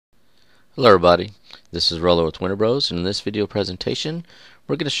Hello everybody, this is Rollo with Winterbrose, and in this video presentation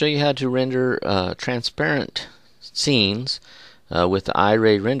we're going to show you how to render transparent scenes with the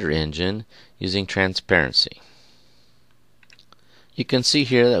IRAY Render engine using transparency. You can see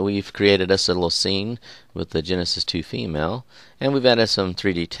here that we've created us a little scene with the Genesis 2 female, and we've added some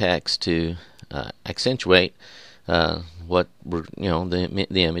 3D text to accentuate what we're,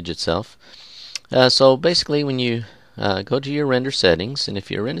 the image itself. So basically, when you go to your render settings, and if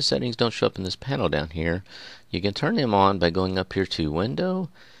your render settings don't show up in this panel down here, you can turn them on by going up here to Window,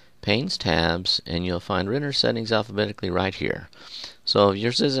 Panes, Tabs, and you'll find render settings alphabetically right here. So if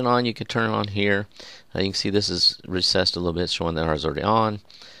yours isn't on, you can turn it on here. You can see this is recessed a little bit, showing that ours is already on.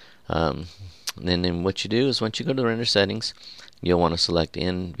 And then what you do is once you go to the render settings, you'll want to select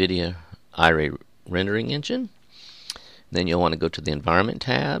NVIDIA IRAY Rendering Engine. Then you'll want to go to the Environment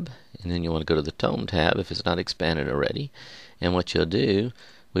tab, and then you'll want to go to the Dome tab if it's not expanded already. And what you'll do,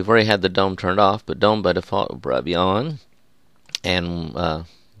 we've already had the Dome turned off, but Dome by default will be on, and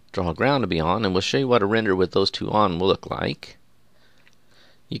Draw Ground to be on, and we'll show you what a render with those two on will look like.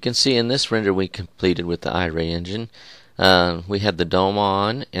 You can see in this render we completed with the IRAY engine, we had the Dome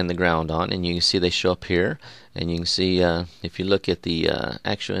on and the ground on, and you can see they show up here. And you can see if you look at the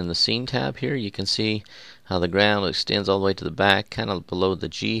actual in the Scene tab here, you can see how the ground extends all the way to the back, kind of below the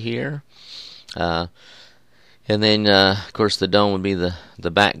G here. And then of course the dome would be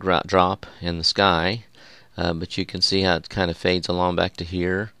the backdrop in the sky, but you can see how it kind of fades along back to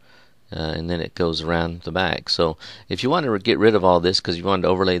here. And then it goes around the back. So if you want to get rid of all this because you wanted to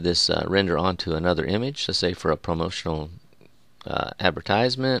overlay this render onto another image, let's say for a promotional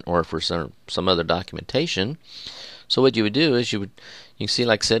advertisement or for some other documentation, so what you would do is you can see,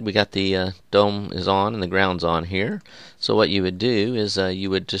 like I said, we got the dome is on and the ground's on here. So what you would do is you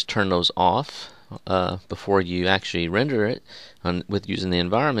would just turn those off before you actually render it with using the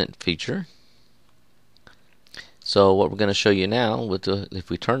environment feature. So what we're going to show you now, if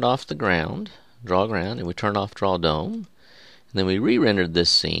we turned off the ground, draw ground, and we turned off draw dome, and then we re-rendered this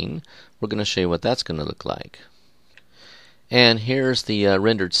scene, we're going to show you what that's going to look like. And here's the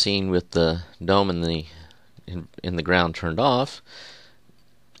rendered scene with the dome and the ground turned off,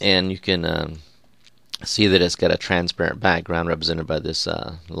 and you can see that it's got a transparent background represented by this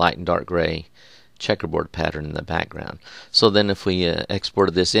light and dark gray checkerboard pattern in the background. So then if we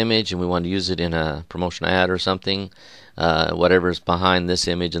exported this image and we want to use it in a promotional ad or something, whatever's behind this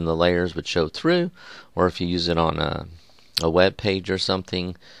image and the layers would show through, or if you use it on a web page or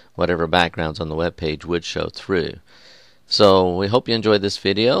something, whatever backgrounds on the web page would show through. So we hope you enjoyed this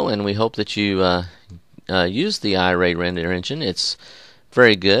video, and we hope that you use the IRAY Render engine. It's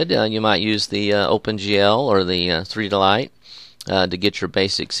very good. You might use the OpenGL or the 3Delight to get your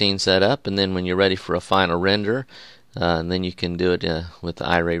basic scene set up, and then when you're ready for a final render, then you can do it with the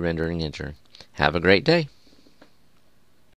IRAY Rendering engine. Have a great day.